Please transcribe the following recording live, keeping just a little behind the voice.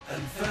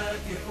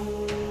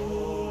الفاتحون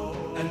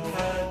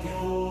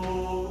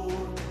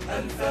الفاتحون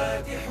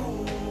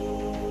الفاتحون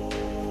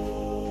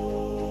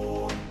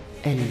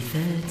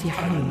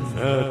الفاتحون.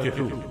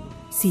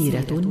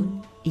 سيرة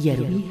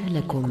يرويها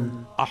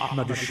لكم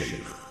أحمد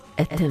الشيخ.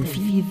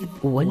 التنفيذ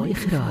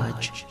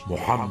والإخراج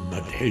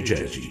محمد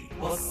حجازي.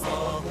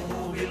 وصاه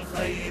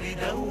بالخير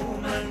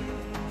دوما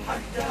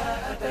حتى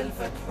أتى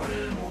الفتح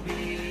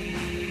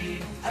المبين.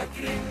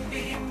 أكرم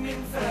بهم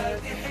من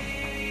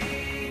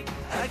فاتحين،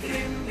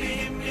 أكرم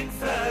بهم من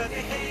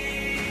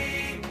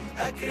فاتحين،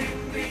 أكرم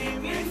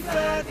بهم من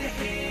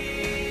فاتحين.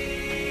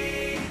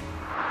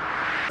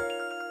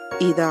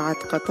 إذاعة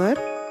قطر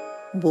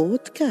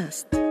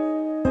بودكاست.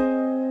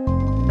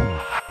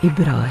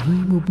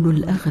 إبراهيم بن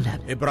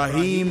الأغلب.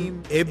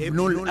 إبراهيم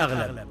ابن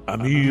الأغلب،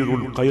 أمير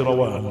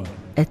القيروان،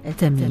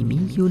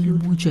 التميمي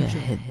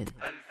المجاهد.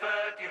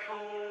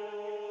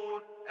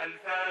 الفاتحون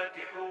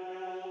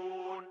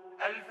الفاتحون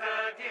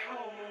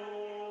الفاتحون.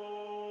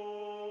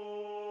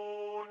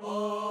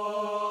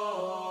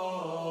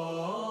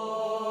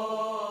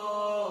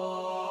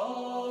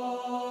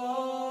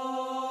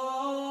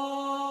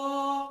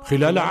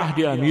 خلال عهد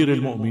أمير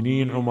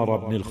المؤمنين عمر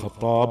بن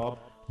الخطاب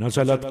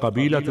نزلت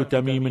قبيلة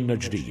تميم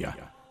النجدية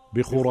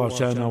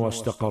بخراسان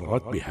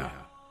واستقرت بها،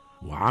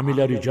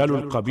 وعمل رجال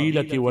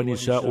القبيلة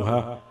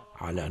ونساؤها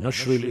على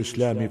نشر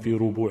الإسلام في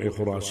ربوع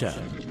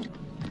خراسان،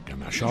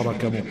 كما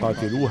شارك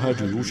مقاتلوها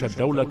جيوش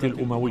الدولة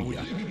الأموية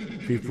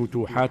في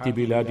فتوحات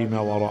بلاد ما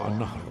وراء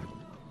النهر.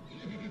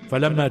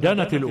 فلما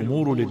دانت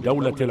الأمور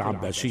للدولة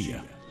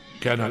العباسية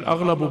كان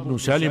الأغلب بن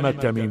سالم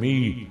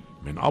التميمي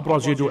من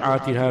أبرز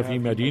دعاتها في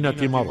مدينة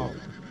مرو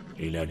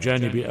إلى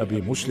جانب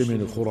أبي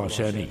مسلم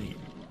الخراساني،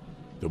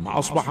 ثم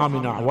أصبح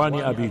من أعوان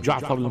أبي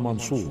جعفر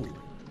المنصور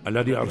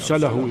الذي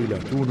أرسله إلى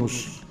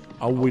تونس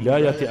أو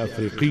ولاية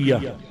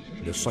أفريقية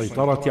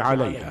للسيطرة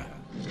عليها،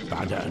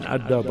 بعد أن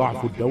أدى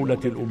ضعف الدولة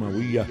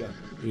الأموية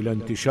إلى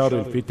انتشار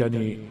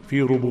الفتن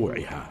في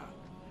ربوعها،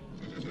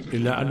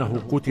 إلا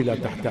أنه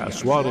قتل تحت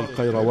أسوار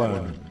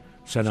القيروان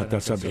سنة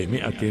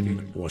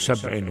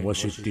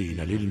 767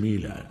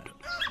 للميلاد.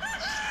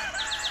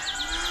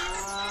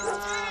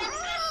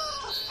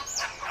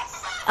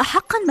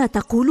 أحقا ما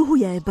تقوله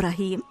يا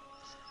إبراهيم؟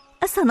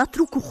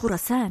 أسنترك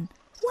خراسان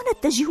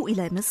ونتجه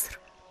إلى مصر؟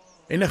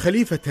 إن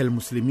خليفة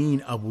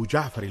المسلمين أبو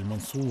جعفر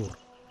المنصور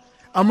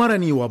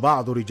أمرني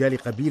وبعض رجال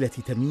قبيلة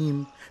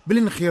تميم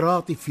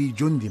بالانخراط في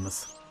جند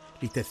مصر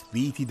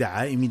لتثبيت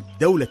دعائم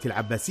الدولة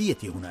العباسية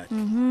هناك.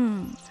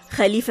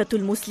 خليفة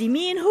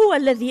المسلمين هو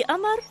الذي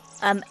أمر،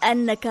 أم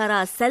أنك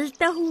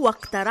راسلته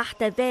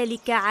واقترحت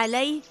ذلك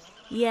عليه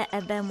يا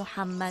أبا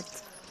محمد؟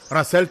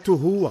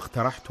 راسلته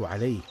واقترحت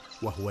عليه،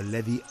 وهو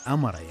الذي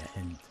أمر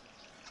يا هند.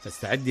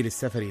 فاستعدي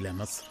للسفر إلى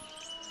مصر،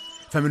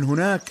 فمن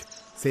هناك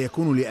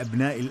سيكون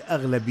لأبناء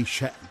الأغلب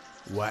شأن،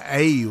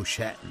 وأي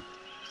شأن.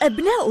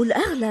 أبناء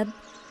الأغلب؟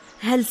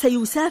 هل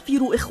سيسافر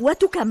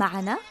إخوتك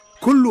معنا؟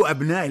 كل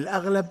أبناء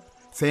الأغلب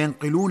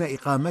سينقلون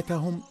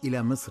إقامتهم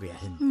إلى مصر يا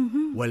هند.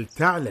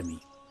 ولتعلمي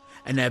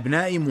أن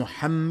أبناء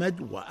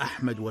محمد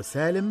وأحمد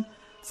وسالم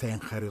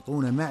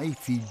سينخرطون معي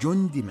في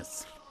جند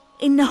مصر.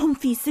 إنهم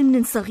في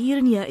سن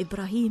صغير يا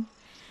إبراهيم،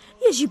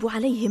 يجب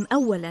عليهم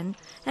أولا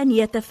أن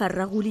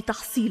يتفرغوا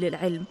لتحصيل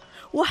العلم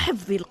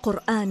وحفظ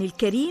القرآن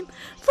الكريم،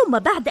 ثم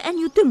بعد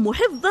أن يتموا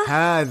حفظه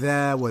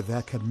هذا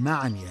وذاك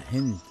معا يا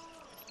هند.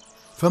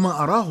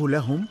 فما أراه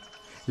لهم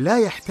لا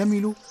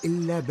يحتمل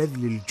إلا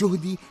بذل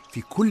الجهد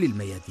في كل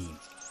الميادين،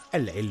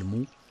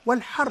 العلم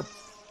والحرب،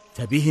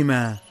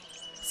 فبهما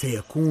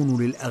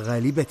سيكون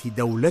للأغالبة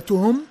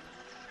دولتهم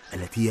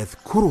التي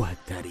يذكرها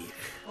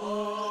التاريخ.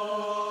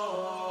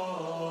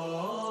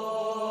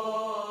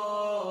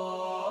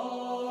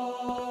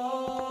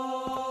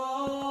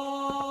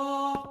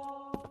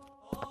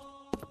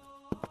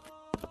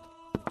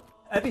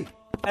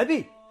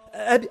 أبي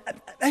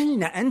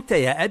أين أنت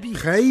يا أبي؟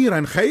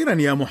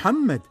 خيرا يا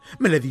محمد،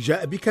 ما الذي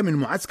جاء بك من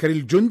معسكر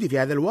الجند في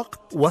هذا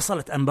الوقت؟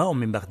 وصلت أنباء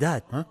من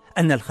بغداد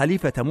أن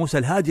الخليفة موسى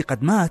الهادي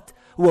قد مات،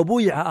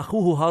 وبويع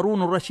أخوه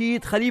هارون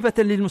الرشيد خليفة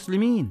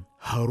للمسلمين.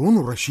 هارون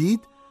الرشيد؟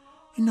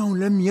 إنه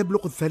لم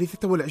يبلغ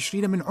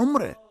 23 من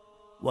عمره.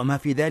 وما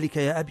في ذلك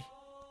يا أبي،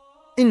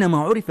 إنما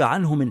عرف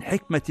عنه من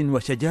حكمة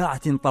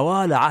وشجاعة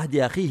طوال عهد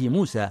أخيه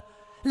موسى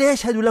لا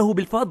يشهد له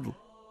بالفضل.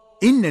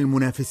 إن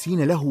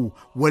المنافسين له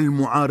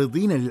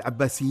والمعارضين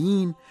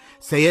للعباسيين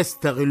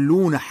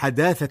سيستغلون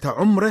حداثة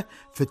عمره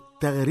في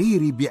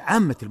التغرير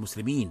بعامة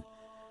المسلمين،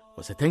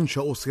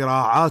 وستنشأ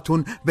صراعات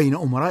بين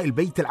أمراء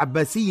البيت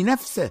العباسي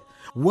نفسه،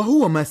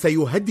 وهو ما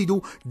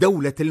سيهدد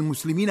دولة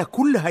المسلمين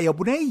كلها يا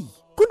بني.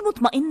 كن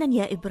مطمئنا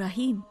يا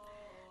إبراهيم،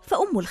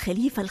 فأم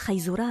الخليفة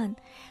الخيزران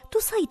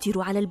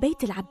تسيطر على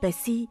البيت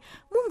العباسي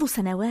منذ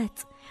سنوات،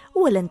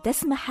 ولن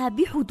تسمح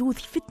بحدوث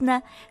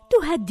فتنة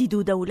تهدد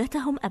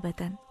دولتهم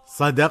أبدا.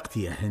 صدقت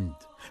يا هند،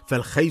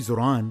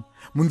 فالخيزران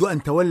منذ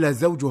أن تولى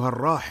زوجها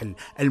الراحل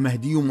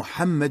المهدي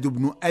محمد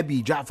بن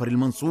أبي جعفر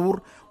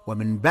المنصور،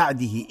 ومن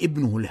بعده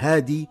ابنه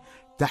الهادي،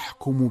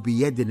 تحكم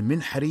بيد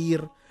من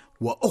حرير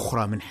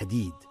وأخرى من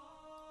حديد.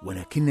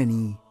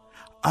 ولكنني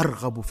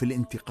أرغب في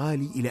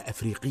الانتقال إلى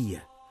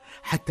أفريقية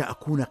حتى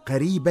أكون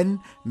قريبا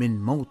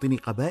من موطن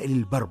قبائل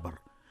البربر،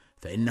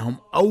 فإنهم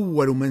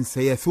أول من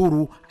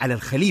سيثور على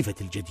الخليفة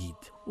الجديد.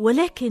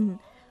 ولكن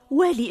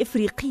والي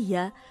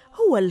إفريقية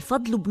هو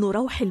الفضل بن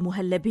روح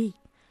المهلبي،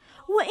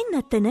 وإن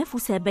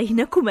التنافس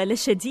بينكما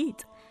لشديد.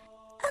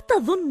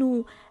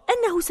 أتظن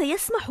أنه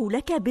سيسمح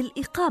لك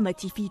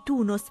بالإقامة في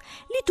تونس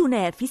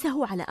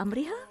لتنافسه على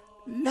أمرها؟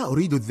 لا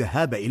أريد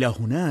الذهاب إلى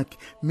هناك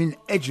من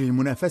أجل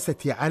المنافسة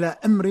على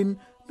أمر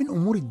من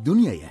أمور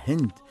الدنيا يا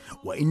هند،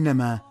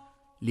 وإنما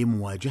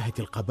لمواجهة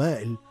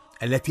القبائل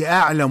التي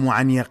أعلم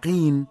عن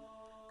يقين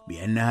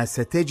بأنها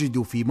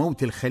ستجد في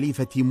موت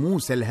الخليفة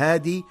موسى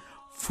الهادي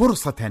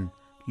فرصة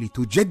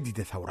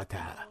لتجدد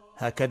ثورتها.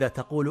 هكذا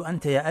تقول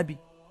أنت يا أبي.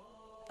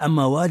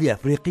 أما والي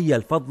أفريقيا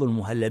الفضل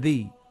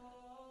المهلبي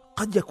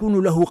قد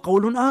يكون له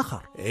قول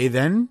آخر.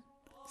 إذن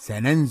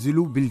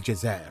سننزل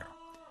بالجزائر.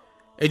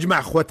 اجمع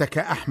أخوتك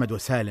أحمد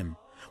وسالم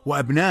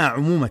وأبناء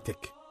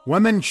عمومتك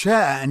ومن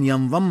شاء أن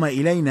ينضم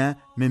إلينا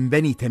من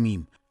بني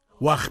تميم،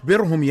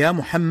 وأخبرهم يا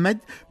محمد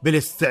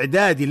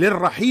بالاستعداد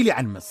للرحيل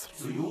عن مصر.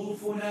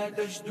 سيوفنا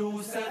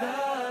تجدو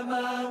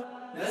سلاما،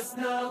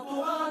 لسنا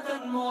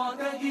طغاة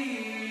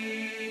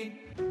معتدين.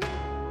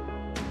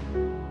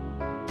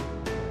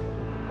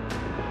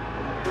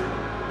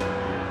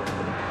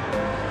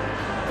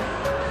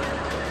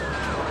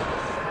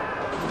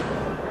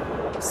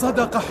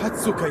 صدق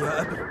حدسك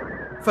يا أبي،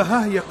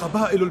 فها هي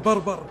قبائل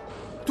البربر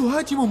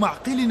تهاجم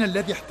معقلنا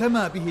الذي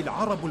احتمى به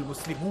العرب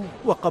المسلمون،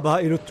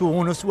 وقبائل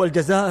تونس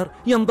والجزائر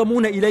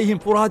ينضمون إليهم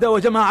فرادى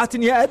وجماعة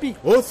يا أبي.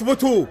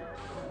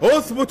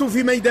 اثبتوا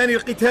في ميدان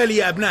القتال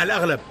يا أبناء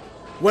الأغلب،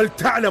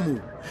 ولتعلموا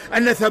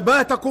أن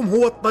ثباتكم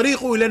هو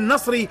الطريق إلى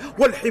النصر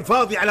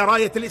والحفاظ على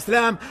راية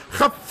الإسلام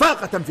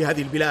خفاقة في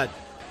هذه البلاد.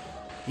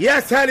 يا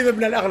سالم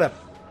ابن الأغلب،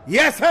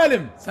 يا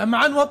سالم،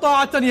 سمعا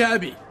وطاعة يا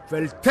أبي.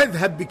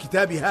 فلتذهب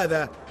بكتابي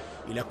هذا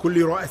إلى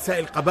كل رؤساء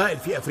القبائل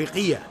في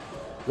أفريقيا،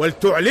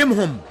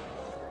 ولتعلمهم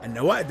أن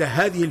وأد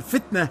هذه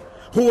الفتنة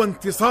هو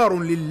انتصار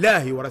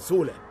لله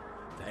ورسوله،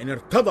 فإن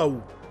ارتضوا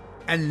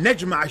أن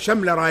نجمع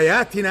شمل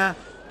راياتنا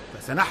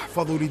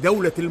فسنحفظ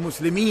لدولة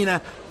المسلمين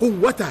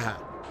قوتها،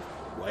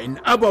 وإن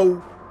أبوا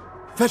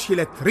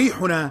فشلت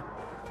ريحنا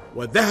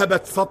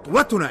وذهبت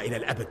سطوتنا إلى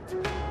الأبد.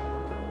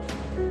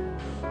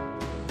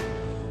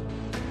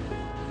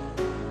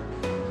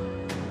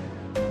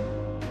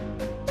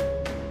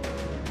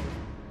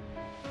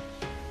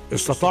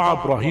 استطاع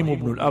إبراهيم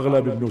بن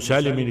الأغلب بن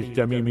سالم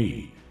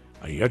التميمي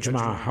أن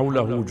يجمع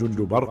حوله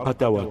جند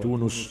برقة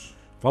وتونس،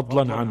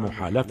 فضلا عن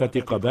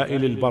محالفة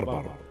قبائل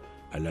البربر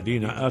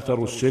الذين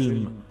آثروا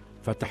السلم،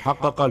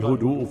 فتحقق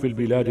الهدوء في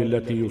البلاد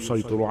التي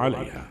يسيطر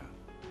عليها.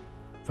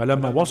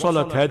 فلما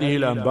وصلت هذه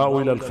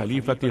الأنباء إلى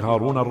الخليفة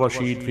هارون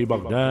الرشيد في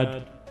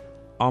بغداد،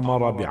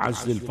 أمر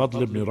بعزل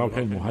الفضل بن روح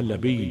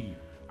المهلبي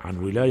عن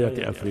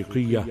ولاية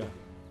أفريقية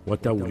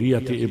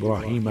وتولية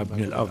إبراهيم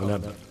بن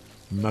الأغلب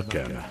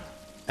مكانه.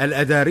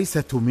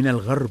 الأدارسة من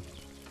الغرب،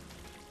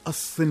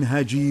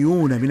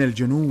 الصنهاجيون من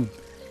الجنوب،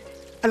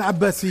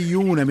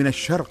 العباسيون من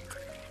الشرق،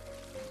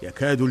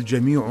 يكاد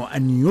الجميع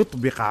أن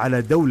يطبق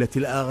على دولة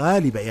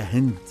الأغالب يا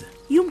هند.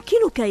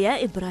 يمكنك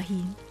يا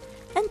إبراهيم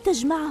أن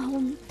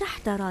تجمعهم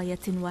تحت راية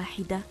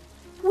واحدة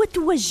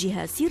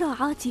وتوجه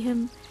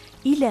صراعاتهم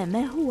إلى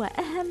ما هو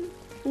أهم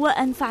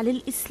وأنفع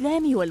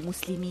للإسلام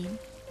والمسلمين.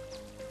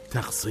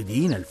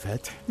 تقصدين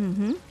الفتح؟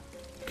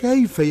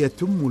 كيف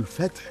يتم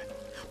الفتح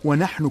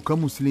ونحن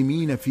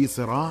كمسلمين في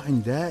صراع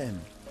دائم؟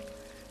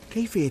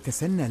 كيف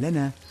يتسنى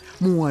لنا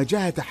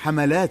مواجهة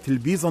حملات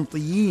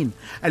البيزنطيين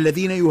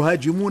الذين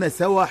يهاجمون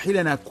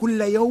سواحلنا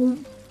كل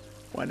يوم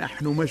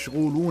ونحن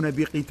مشغولون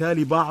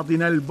بقتال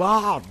بعضنا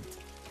البعض؟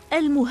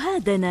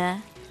 المهادنة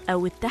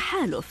أو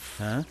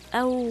التحالف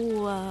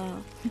أو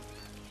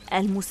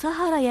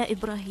المصاهرة يا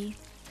إبراهيم.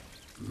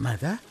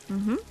 ماذا؟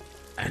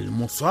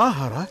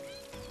 المصاهرة؟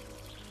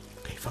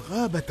 كيف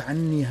غابت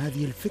عني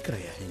هذه الفكرة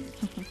يا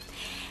هند؟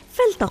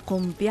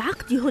 فلتقم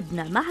بعقد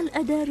هدنة مع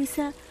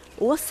الأدارسة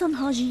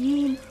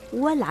والصنهاجيين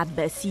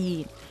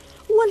والعباسيين،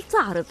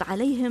 ولتعرض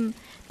عليهم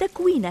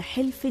تكوين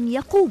حلف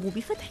يقوم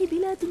بفتح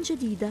بلاد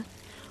جديدة،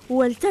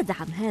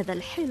 ولتدعم هذا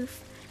الحلف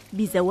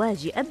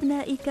بزواج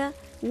أبنائك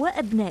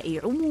وأبناء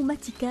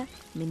عمومتك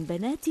من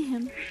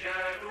بناتهم.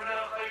 رجالنا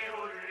خير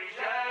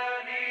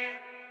الرجال،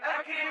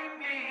 أكرم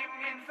بهم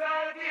من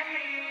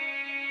فاتحين.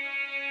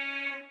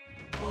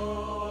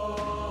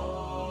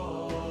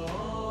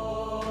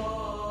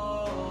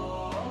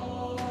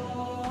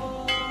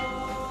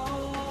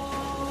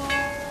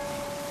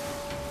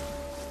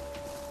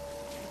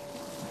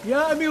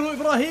 يا أمير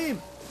إبراهيم،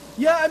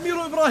 يا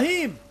أمير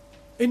إبراهيم،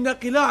 إن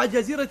قلاع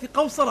جزيرة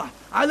قوصرة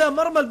على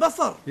مرمى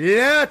البصر.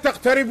 لا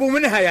تقتربوا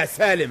منها يا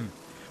سالم،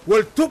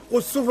 ولتبقوا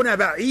السفن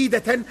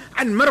بعيدة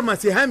عن مرمى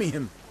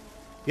سهامهم.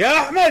 يا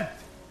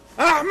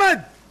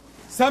أحمد،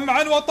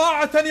 سمعا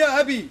وطاعة يا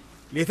أبي.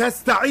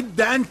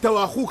 لتستعد أنت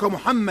وأخوك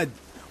محمد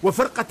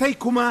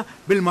وفرقتيكما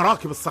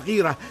بالمراكب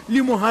الصغيرة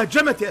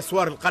لمهاجمة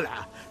أسوار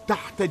القلعة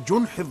تحت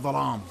جنح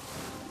الظلام،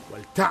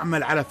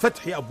 ولتعمل على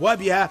فتح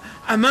أبوابها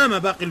أمام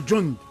باقي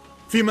الجند،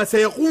 فيما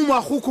سيقوم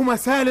أخوكما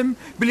سالم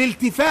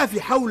بالالتفاف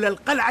حول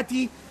القلعة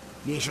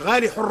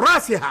لإشغال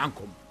حراسها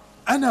عنكم.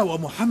 أنا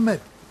ومحمد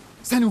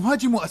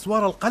سنهاجم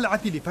أسوار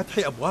القلعة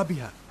لفتح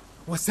أبوابها،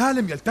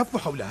 وسالم يلتف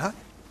حولها.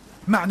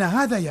 معنى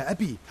هذا يا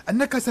أبي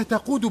أنك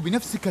ستقود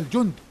بنفسك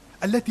الجند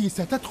التي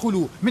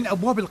ستدخل من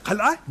أبواب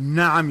القلعة؟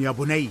 نعم يا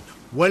بني،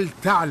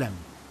 ولتعلم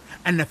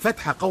أن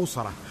فتح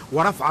قوصرة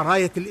ورفع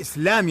راية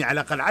الإسلام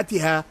على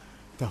قلعتها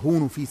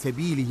تهون في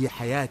سبيله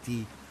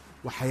حياتي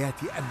وحياة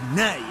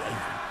أبنائي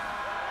أيضا.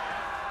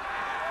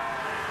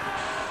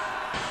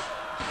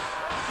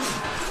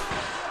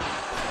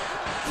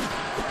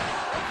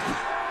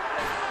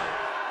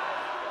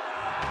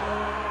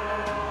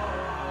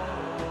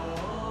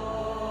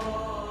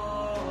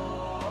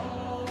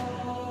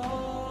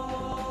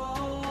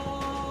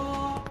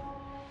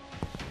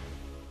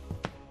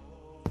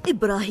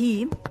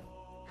 إبراهيم،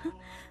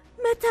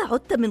 متى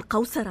عدت من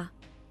قوصرة؟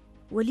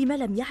 ولم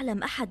لم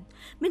يعلم أحد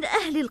من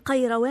أهل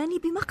القيروان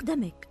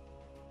بمقدمك؟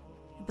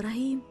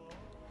 إبراهيم،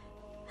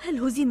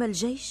 هل هزم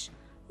الجيش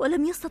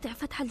ولم يستطع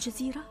فتح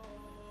الجزيرة؟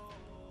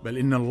 بل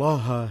إن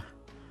الله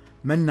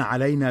من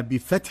علينا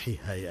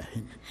بفتحها يا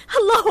هند.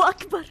 الله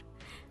أكبر،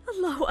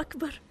 الله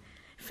أكبر.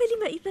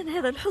 فلم إذن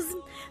هذا الحزن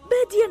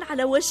باديا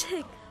على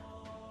وجهك؟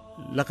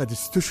 لقد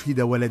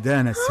استشهد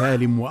ولدانا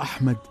سالم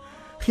وأحمد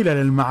خلال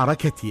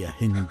المعركة يا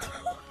هند.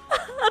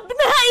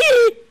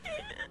 أبنائي!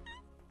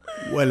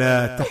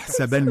 ولا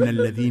تحسبن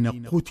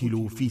الذين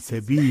قتلوا في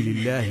سبيل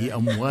الله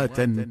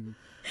أمواتا،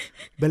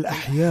 بل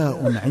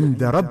أحياء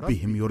عند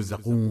ربهم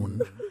يرزقون.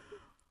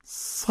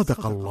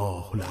 صدق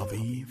الله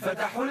العظيم.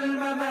 فتحوا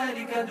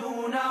الممالك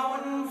دون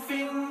عنف،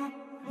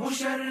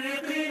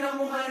 مشرقين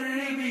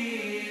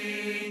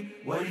مغربين،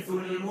 ورثوا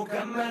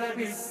المكمل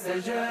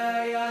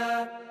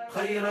بالسجايا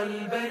خير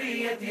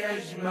البرية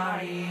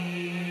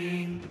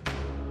أجمعين.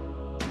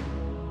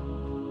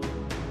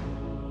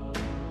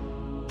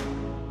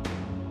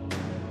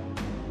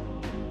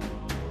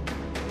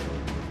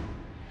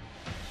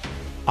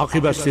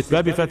 عقب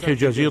استتباب فتح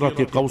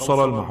جزيرة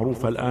قوصرة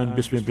المعروفة الآن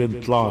باسم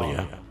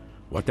بنطلاريا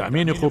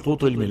وتأمين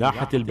خطوط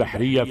الملاحة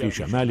البحرية في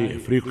شمال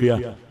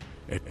إفريقيا،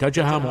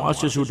 اتجه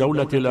مؤسس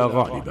دولة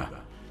الأغالبة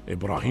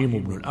إبراهيم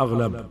بن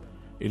الأغلب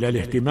إلى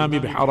الاهتمام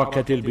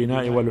بحركة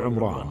البناء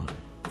والعمران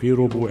في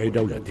ربوع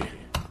دولته،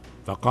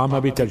 فقام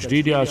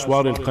بتجديد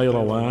أسوار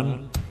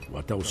القيروان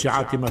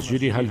وتوسعة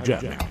مسجدها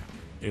الجامع،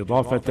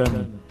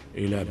 إضافة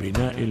إلى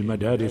بناء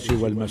المدارس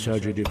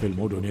والمساجد في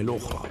المدن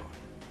الأخرى.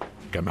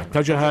 كما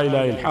اتجه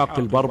إلى إلحاق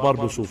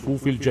البربر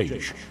بصفوف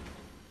الجيش،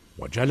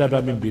 وجلب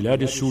من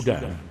بلاد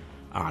السودان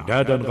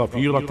أعدادا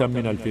غفيرة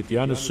من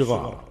الفتيان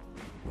الصغار،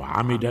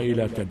 وعمد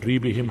إلى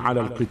تدريبهم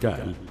على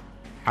القتال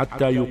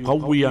حتى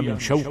يقوي من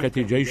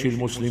شوكة جيش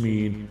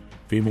المسلمين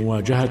في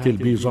مواجهة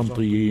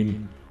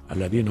البيزنطيين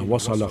الذين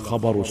وصل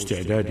خبر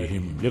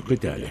استعدادهم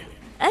لقتاله.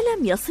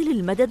 ألم يصل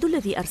المدد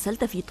الذي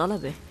أرسلت في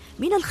طلبه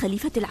من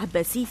الخليفة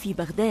العباسي في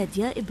بغداد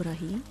يا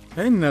إبراهيم؟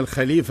 إن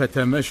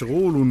الخليفة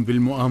مشغول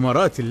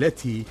بالمؤامرات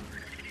التي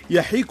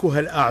يحيكها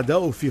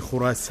الأعداء في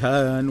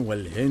خراسان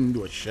والهند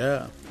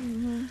والشام،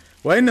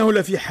 وإنه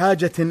لفي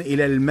حاجة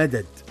إلى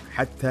المدد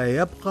حتى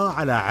يبقى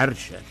على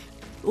عرشه.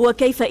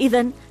 وكيف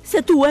إذن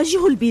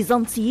ستواجه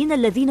البيزنطيين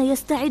الذين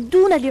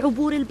يستعدون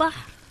لعبور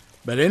البحر؟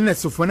 بل إن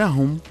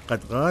سفنهم قد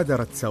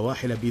غادرت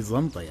سواحل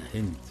بيزنطة يا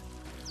هند،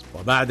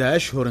 وبعد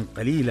أشهر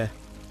قليلة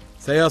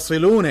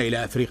سيصلون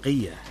إلى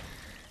أفريقيا.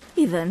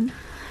 إذن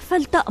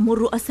فلتأمر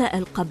رؤساء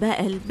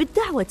القبائل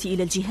بالدعوة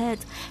إلى الجهاد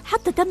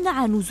حتى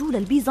تمنع نزول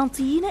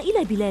البيزنطيين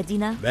إلى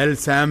بلادنا. بل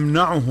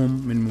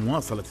سأمنعهم من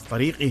مواصلة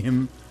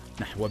طريقهم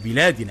نحو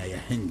بلادنا يا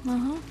هند.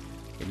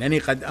 إنني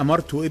قد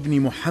أمرت ابني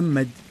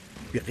محمد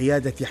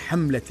بقيادة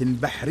حملة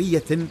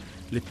بحرية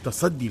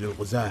للتصدي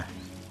للغزاة،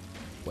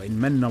 وإن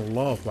من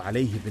الله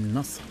عليه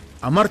بالنصر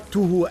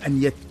أمرته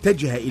أن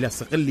يتجه إلى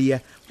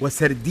صقلية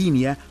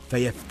وسردينيا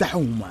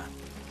فيفتحهما،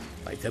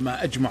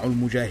 بينما أجمع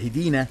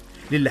المجاهدين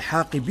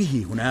للحاق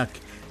به هناك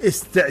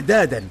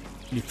استعدادا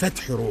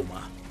لفتح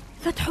روما.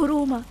 فتح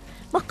روما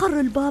مقر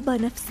البابا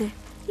نفسه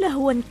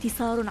لهو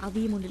انتصار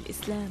عظيم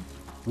للإسلام،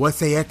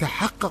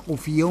 وسيتحقق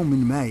في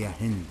يوم ما يا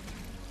هند،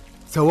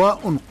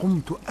 سواء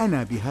قمت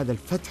أنا بهذا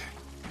الفتح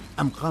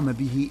أم قام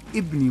به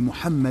ابني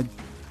محمد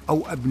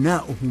أو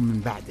أبناؤه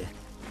من بعده.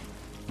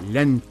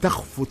 لن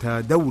تخفت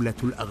دولة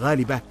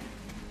الأغالبة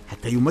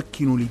حتى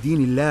يمكنوا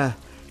لدين الله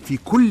في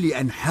كل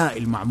أنحاء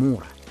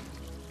المعمورة،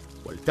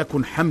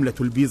 ولتكن حملة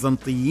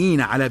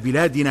البيزنطيين على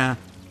بلادنا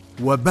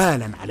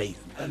وبالا عليهم.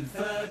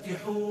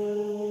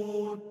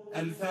 الفاتحون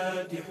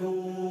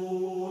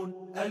الفاتحون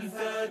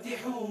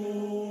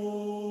الفاتحون.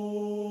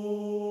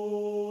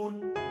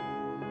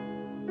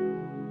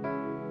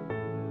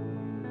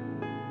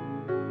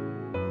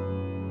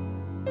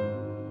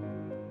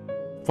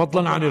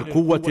 فضلا عن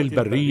القوة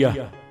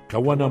البرية،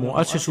 كون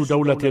مؤسس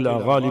دولة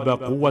الأغالبة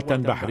قوة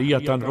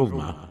بحرية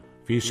عظمى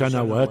في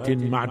سنوات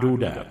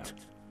معدودات،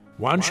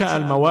 وأنشأ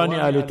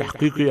الموانئ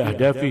لتحقيق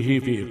أهدافه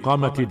في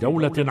إقامة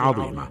دولة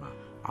عظيمة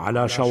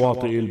على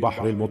شواطئ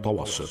البحر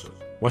المتوسط.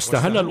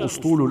 واستهل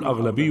الأسطول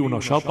الأغلبي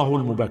نشاطه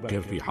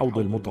المبكر في حوض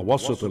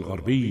المتوسط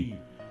الغربي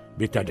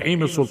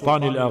بتدعيم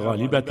سلطان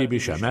الأغالبة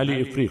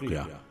بشمال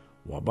إفريقيا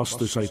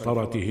وبسط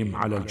سيطرتهم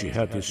على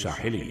الجهات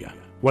الساحلية.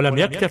 ولم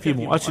يكتف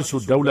مؤسس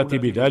الدولة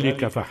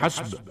بذلك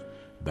فحسب،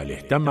 بل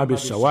اهتم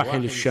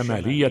بالسواحل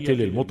الشمالية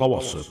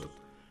للمتوسط،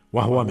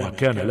 وهو ما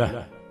كان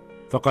له،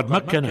 فقد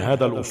مكن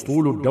هذا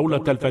الأسطول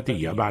الدولة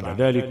الفتية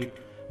بعد ذلك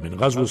من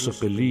غزو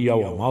صقلية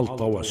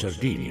ومالطا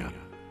وسردينيا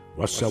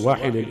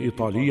والسواحل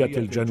الإيطالية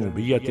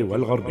الجنوبية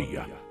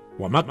والغربية،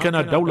 ومكن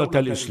الدولة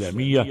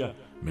الإسلامية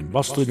من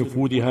بسط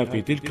نفوذها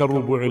في تلك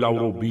الربوع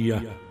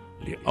الأوروبية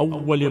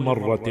لأول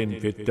مرة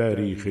في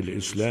التاريخ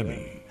الإسلامي.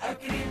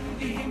 أكرم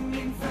بهم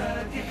من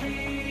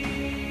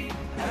فاتحين،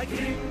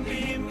 أكرم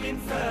بهم من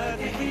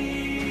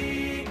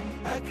فاتحين،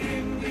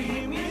 أكرم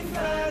بهم من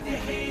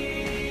فاتحين.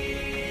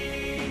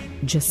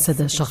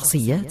 جسد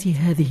شخصيات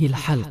هذه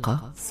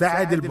الحلقة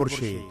سعد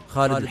البرشي،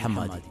 خالد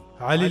الحمادي،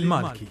 علي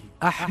المالكي،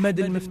 أحمد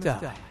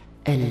المفتاح.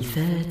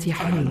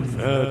 الفاتحون.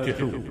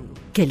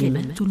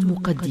 كلمات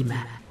المقدمة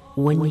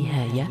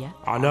والنهاية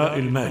علاء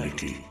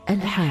المالكي.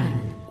 ألحان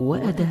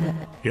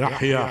وأداء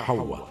يحيى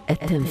حواء.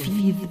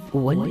 التنفيذ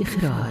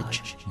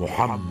والإخراج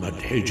محمد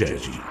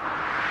حجازي.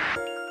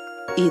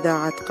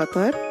 إذاعة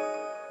قطر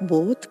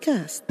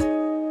بودكاست.